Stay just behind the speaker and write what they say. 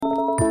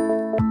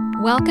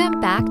Welcome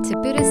back to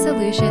Buddhist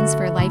Solutions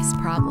for Life's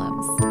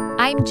Problems.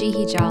 I'm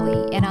Jihi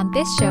Jolly, and on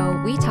this show,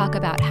 we talk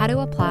about how to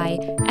apply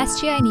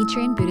SGI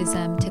Nichiren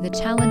Buddhism to the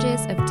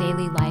challenges of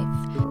daily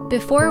life.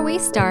 Before we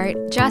start,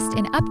 just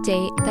an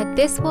update that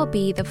this will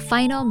be the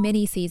final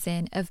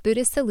mini-season of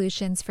Buddhist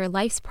Solutions for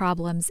Life's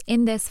Problems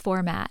in this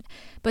format,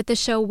 but the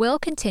show will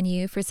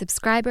continue for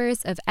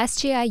subscribers of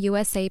SGI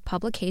USA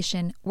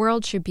publication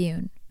World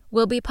Tribune.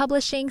 We'll be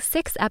publishing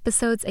 6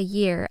 episodes a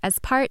year as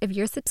part of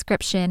your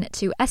subscription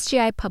to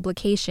SGI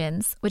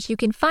Publications, which you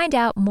can find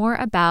out more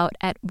about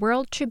at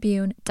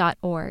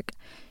worldtribune.org.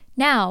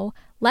 Now,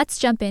 let's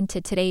jump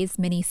into today's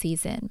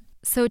mini-season.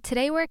 So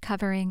today we're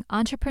covering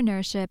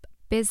entrepreneurship,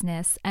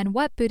 business, and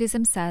what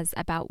Buddhism says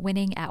about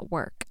winning at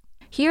work.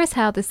 Here's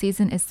how the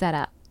season is set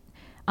up.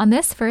 On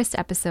this first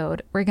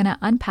episode, we're going to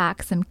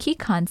unpack some key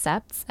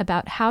concepts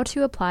about how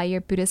to apply your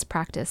Buddhist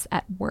practice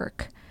at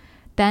work.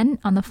 Then,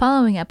 on the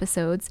following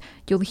episodes,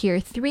 you'll hear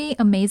 3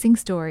 amazing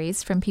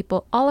stories from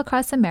people all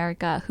across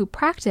America who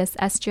practice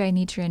SGI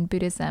Nichiren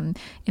Buddhism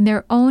in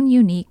their own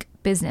unique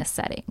business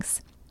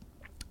settings.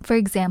 For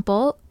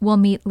example, we'll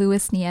meet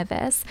Luis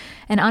Nieves,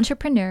 an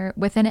entrepreneur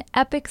with an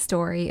epic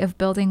story of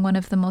building one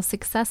of the most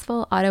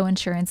successful auto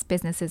insurance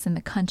businesses in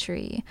the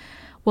country.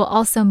 We'll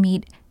also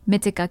meet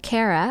Mitika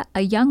Kara,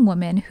 a young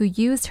woman who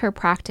used her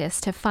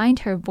practice to find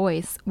her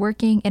voice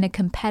working in a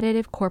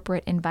competitive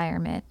corporate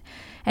environment.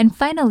 And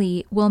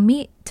finally, we'll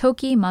meet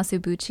Toki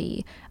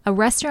Masubuchi, a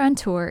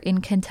restaurateur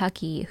in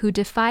Kentucky who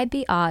defied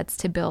the odds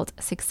to build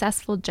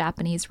successful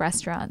Japanese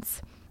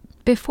restaurants.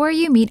 Before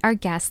you meet our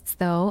guests,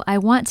 though, I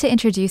want to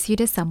introduce you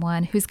to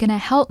someone who's going to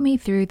help me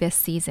through this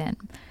season.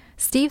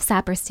 Steve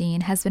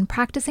Saperstein has been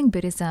practicing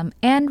Buddhism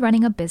and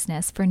running a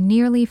business for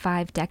nearly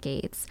 5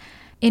 decades.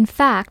 In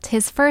fact,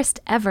 his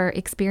first ever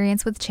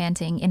experience with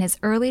chanting in his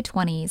early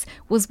 20s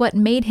was what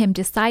made him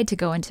decide to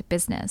go into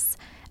business.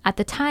 At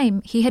the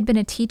time, he had been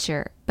a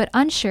teacher, but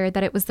unsure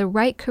that it was the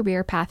right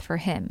career path for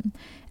him.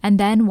 And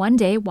then one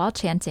day while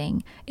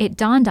chanting, it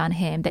dawned on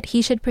him that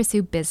he should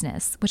pursue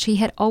business, which he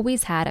had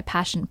always had a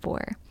passion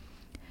for.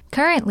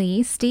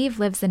 Currently, Steve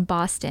lives in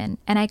Boston,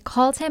 and I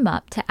called him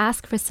up to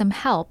ask for some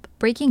help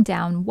breaking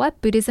down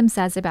what Buddhism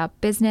says about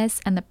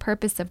business and the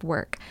purpose of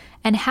work,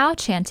 and how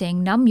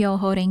chanting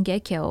Nam-myoho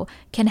Renge Kyo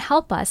can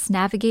help us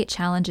navigate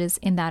challenges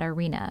in that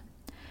arena.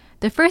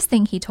 The first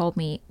thing he told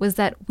me was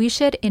that we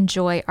should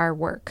enjoy our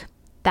work.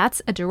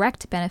 That's a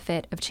direct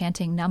benefit of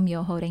chanting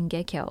Nam-myoho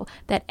Renge Kyo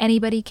that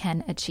anybody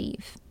can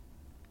achieve.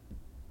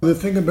 The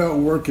thing about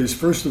work is,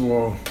 first of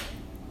all,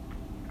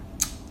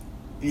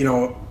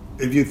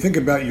 if you think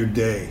about your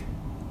day,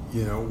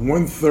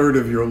 1/3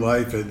 of your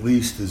life at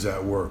least is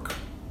at work,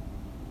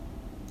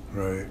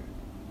 right?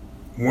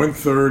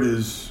 1/3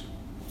 is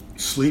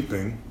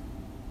sleeping,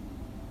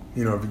 if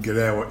you get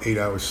 8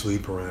 hours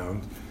sleep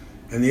around,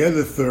 and the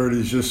other 1/3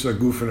 is just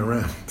goofing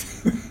around,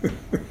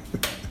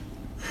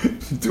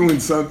 doing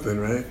something,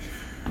 right?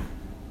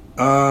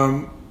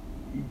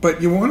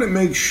 But you want to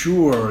make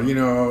sure,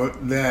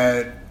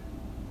 that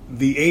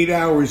the 8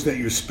 hours that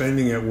you're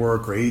spending at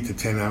work, or 8 to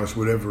 10 hours,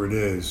 whatever it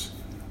is,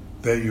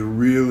 that you're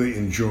really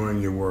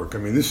enjoying your work. I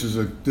mean, this is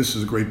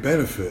a great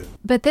benefit.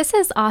 But this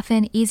is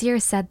often easier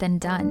said than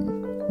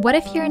done. What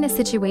if you're in a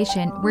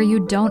situation where you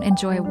don't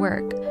enjoy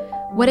work?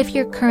 What if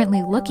you're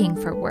currently looking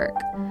for work?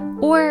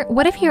 Or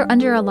what if you're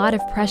under a lot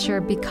of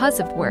pressure because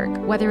of work,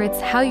 whether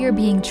it's how you're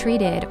being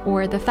treated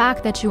or the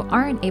fact that you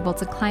aren't able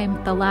to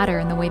climb the ladder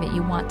in the way that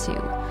you want to?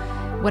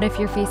 What if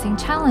you're facing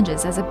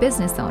challenges as a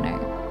business owner?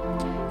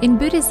 In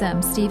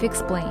Buddhism, Steve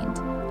explained,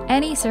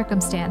 any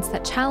circumstance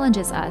that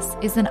challenges us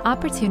is an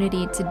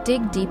opportunity to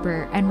dig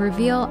deeper and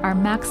reveal our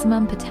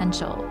maximum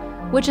potential,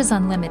 which is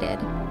unlimited.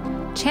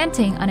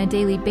 Chanting on a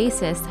daily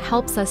basis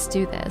helps us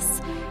do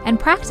this, and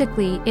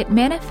practically it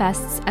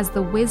manifests as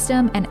the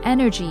wisdom and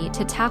energy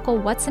to tackle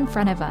what's in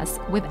front of us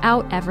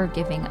without ever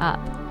giving up.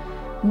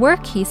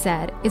 Work, he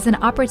said, is an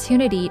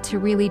opportunity to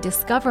really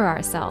discover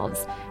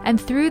ourselves, and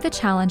through the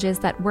challenges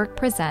that work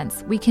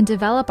presents, we can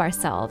develop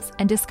ourselves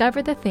and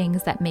discover the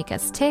things that make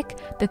us tick,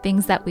 the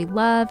things that we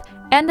love,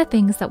 and the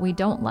things that we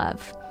don't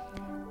love.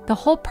 The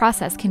whole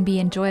process can be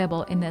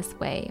enjoyable in this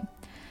way.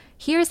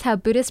 Here's how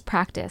Buddhist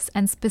practice,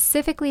 and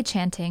specifically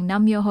chanting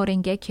Nam-myoho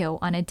Renge Kyo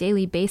on a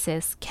daily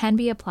basis, can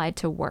be applied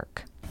to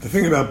work. The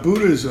thing about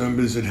Buddhism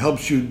is it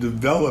helps you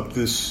develop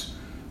this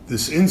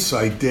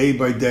insight day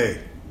by day.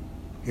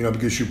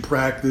 Because you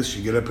practice,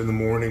 you get up in the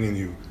morning and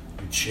you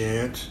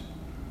chant,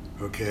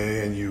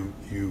 okay, and you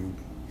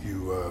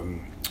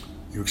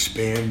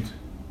expand,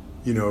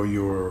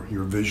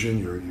 your vision,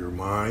 your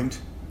mind,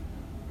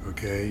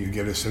 okay. You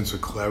get a sense of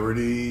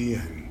clarity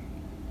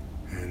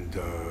and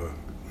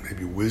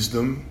maybe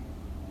wisdom,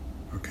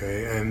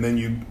 okay, and then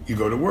you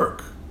go to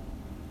work,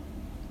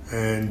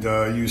 and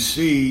you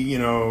see,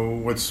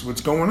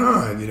 what's going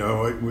on.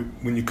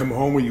 When you come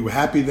home, were you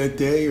happy that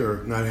day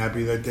or not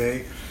happy that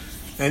day?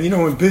 And,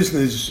 in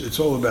business, it's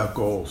all about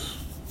goals,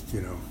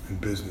 in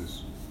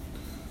business.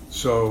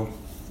 So,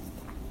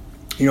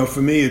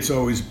 for me, it's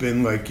always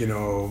been like,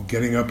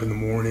 getting up in the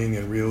morning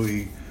and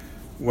really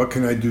what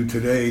can I do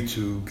today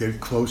to get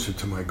closer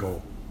to my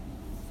goal?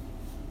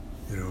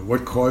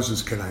 What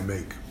causes can I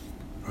make?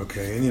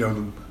 Okay,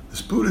 and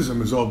this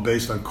Buddhism is all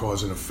based on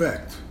cause and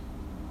effect.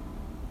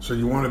 So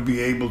you want to be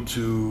able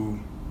to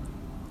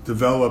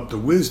develop the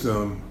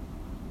wisdom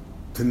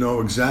to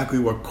know exactly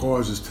what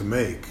causes to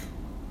make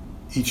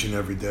each and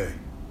every day.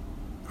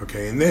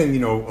 Okay, and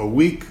then, a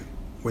week,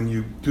 when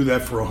you do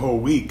that for a whole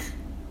week,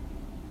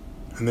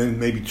 and then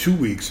maybe 2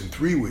 weeks and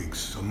 3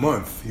 weeks, a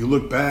month, you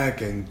look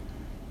back and,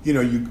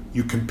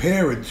 you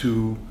compare it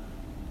to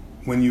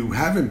when you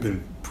haven't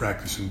been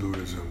practicing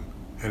Buddhism,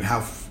 and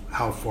how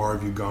far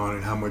have you gone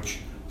and how much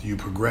do you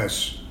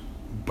progress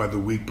by the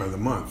week, by the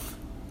month,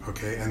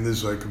 okay? And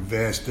there's like a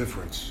vast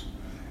difference.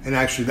 And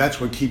actually that's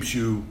what keeps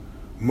you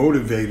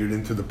motivated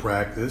into the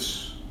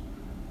practice,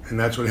 and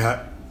that's what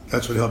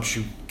helps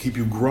you keep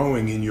you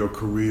growing in your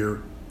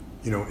career,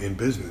 in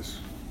business.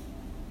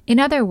 In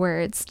other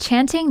words,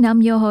 chanting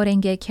Nam-myoho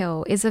Renge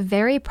Kyo is a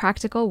very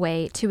practical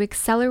way to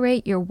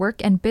accelerate your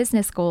work and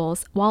business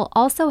goals while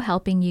also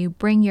helping you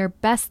bring your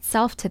best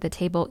self to the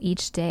table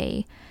each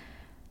day.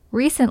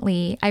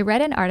 Recently, I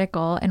read an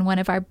article in one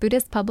of our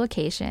Buddhist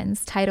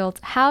publications titled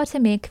How to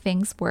Make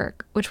Things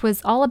Work, which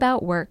was all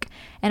about work,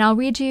 and I'll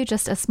read you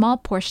just a small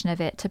portion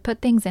of it to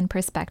put things in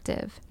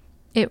perspective.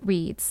 It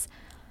reads,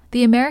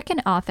 "The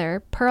American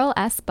author Pearl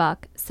S.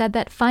 Buck said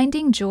that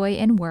finding joy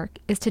in work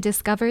is to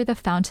discover the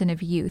fountain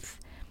of youth.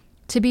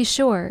 To be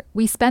sure,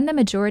 we spend the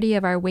majority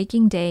of our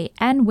waking day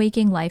and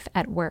waking life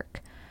at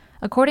work.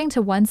 According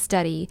to one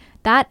study,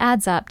 that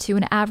adds up to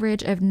an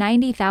average of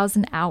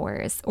 90,000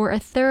 hours, or a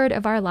third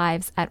of our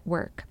lives at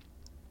work.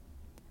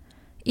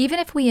 Even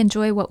if we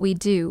enjoy what we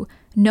do,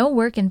 no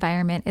work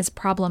environment is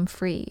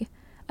problem-free.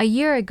 A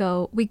year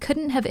ago, we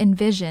couldn't have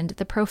envisioned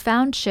the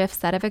profound shifts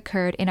that have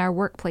occurred in our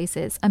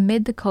workplaces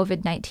amid the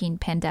COVID-19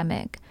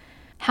 pandemic.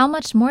 How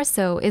much more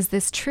so is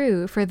this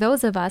true for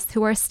those of us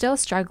who are still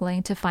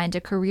struggling to find a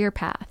career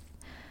path?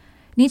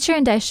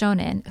 Nichiren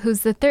Daishonin,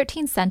 who's the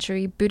 13th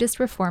century Buddhist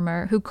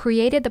reformer who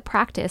created the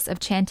practice of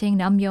chanting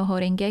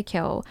Nam-myoho Renge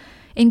Kyo,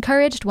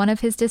 encouraged one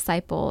of his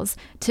disciples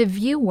to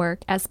view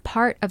work as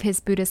part of his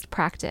Buddhist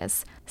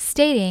practice,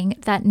 stating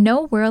that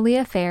no worldly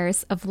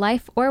affairs of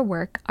life or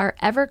work are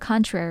ever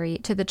contrary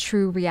to the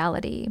true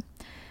reality.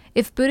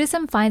 If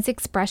Buddhism finds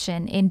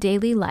expression in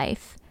daily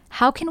life,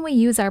 how can we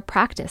use our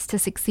practice to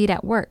succeed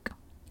at work?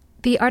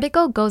 The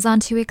article goes on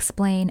to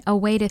explain a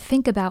way to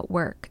think about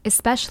work,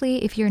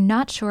 especially if you're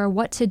not sure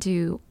what to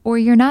do or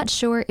you're not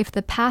sure if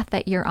the path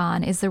that you're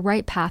on is the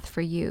right path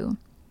for you.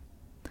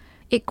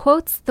 It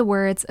quotes the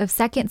words of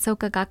Second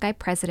Soka Gakkai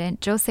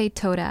president Josei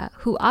Toda,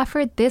 who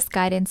offered this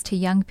guidance to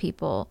young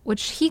people,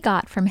 which he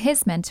got from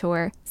his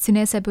mentor,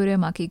 Tsunesaburo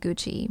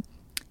Makiguchi.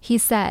 He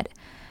said,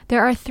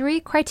 "There are 3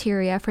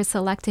 criteria for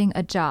selecting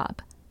a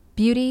job: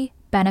 beauty,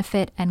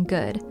 benefit, and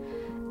good.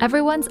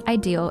 Everyone's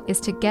ideal is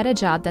to get a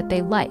job that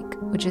they like,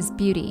 which is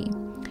beauty,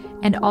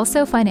 and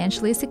also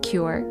financially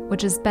secure,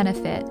 which is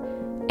benefit,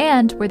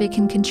 and where they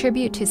can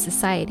contribute to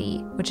society,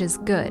 which is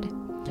good.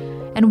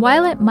 And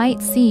while it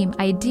might seem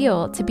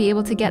ideal to be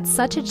able to get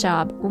such a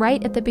job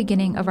right at the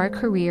beginning of our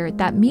career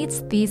that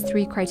meets these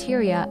 3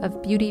 criteria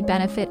of beauty,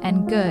 benefit,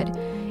 and good,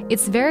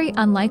 it's very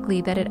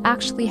unlikely that it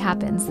actually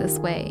happens this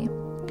way."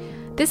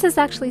 This is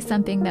actually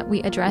something that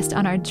we addressed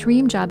on our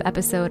Dream Job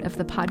episode of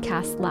the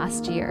podcast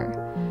last year.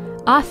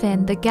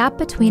 Often, the gap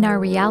between our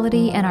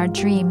reality and our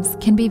dreams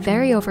can be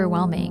very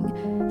overwhelming.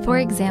 For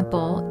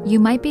example, you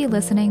might be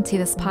listening to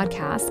this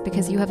podcast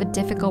because you have a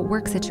difficult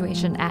work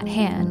situation at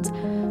hand,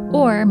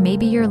 or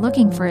maybe you're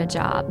looking for a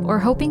job or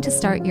hoping to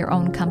start your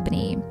own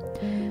company.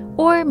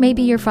 Or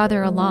maybe you're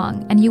farther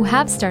along and you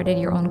have started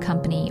your own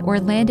company or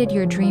landed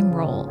your dream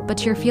role,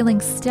 but you're feeling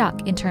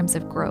stuck in terms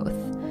of growth.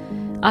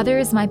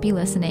 Others might be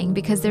listening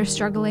because they're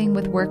struggling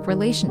with work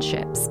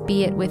relationships,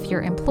 be it with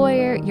your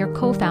employer, your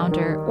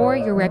co-founder, or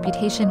your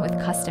reputation with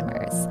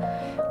customers.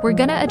 We're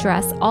going to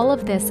address all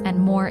of this and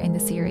more in the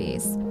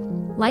series.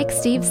 Like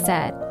Steve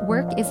said,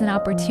 work is an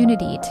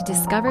opportunity to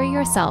discover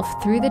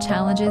yourself through the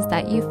challenges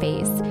that you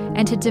face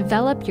and to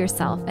develop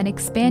yourself and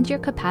expand your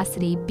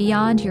capacity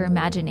beyond your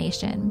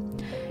imagination.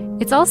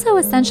 It's also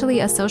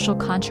essentially a social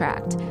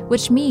contract,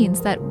 which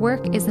means that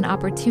work is an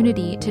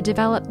opportunity to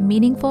develop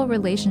meaningful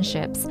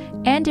relationships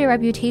and a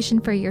reputation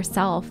for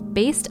yourself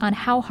based on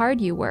how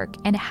hard you work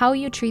and how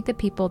you treat the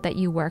people that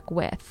you work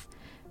with.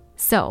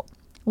 So,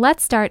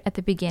 let's start at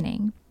the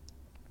beginning.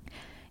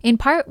 In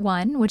part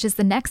 1, which is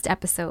the next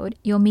episode,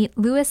 you'll meet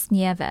Luis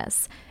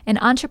Nieves, an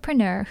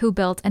entrepreneur who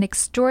built an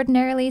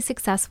extraordinarily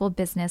successful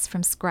business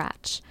from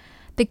scratch.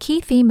 The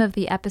key theme of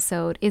the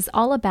episode is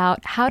all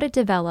about how to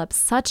develop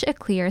such a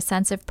clear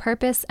sense of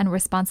purpose and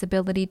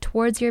responsibility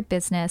towards your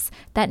business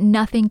that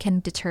nothing can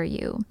deter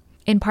you.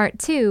 In part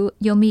 2,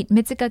 you'll meet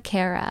Mitsuka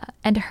Kara,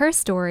 and her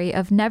story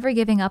of never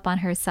giving up on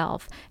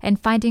herself and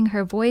finding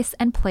her voice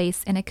and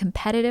place in a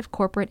competitive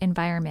corporate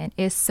environment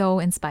is so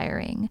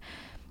inspiring.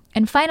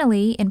 And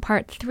finally, in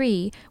part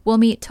 3, we'll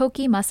meet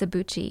Toki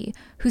Masabuchi,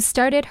 who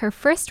started her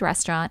first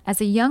restaurant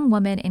as a young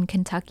woman in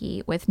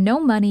Kentucky with no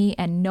money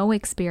and no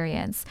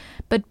experience.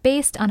 But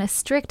based on a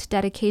strict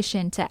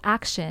dedication to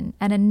action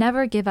and a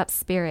never-give-up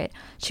spirit,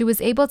 she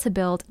was able to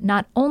build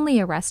not only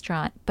a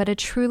restaurant, but a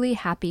truly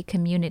happy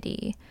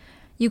community.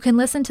 You can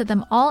listen to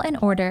them all in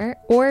order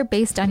or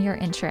based on your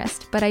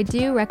interest, but I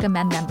do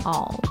recommend them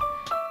all.